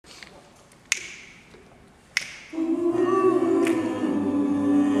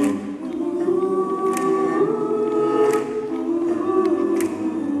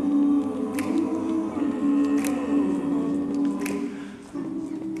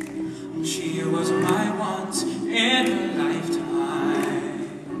She was my once in a lifetime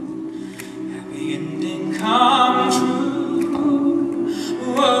happy ending come true.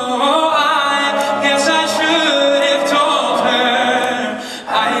 Oh, I guess I should have told her.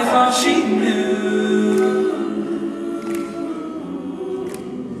 I thought she knew.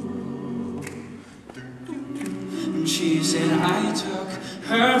 And she said I took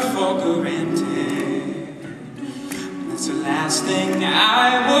her for granted. That's the last thing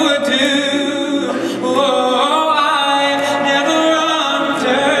I would do. Oh, I never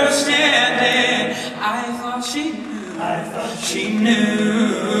understand it. I thought she knew. I thought she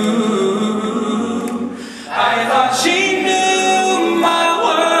knew. I thought she knew my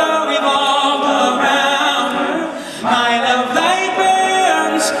world revolved around her. My love light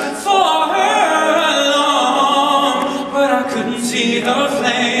burns for her alone, but I couldn't see the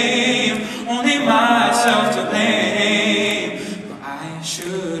flame. Only myself to blame. But I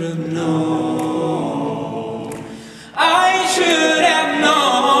should have known. I should have known.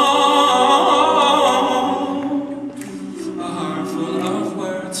 A heart full of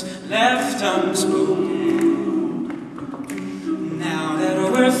words left unspoken. Now that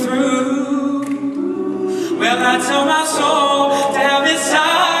we're through, well, I tell my soul to have its time.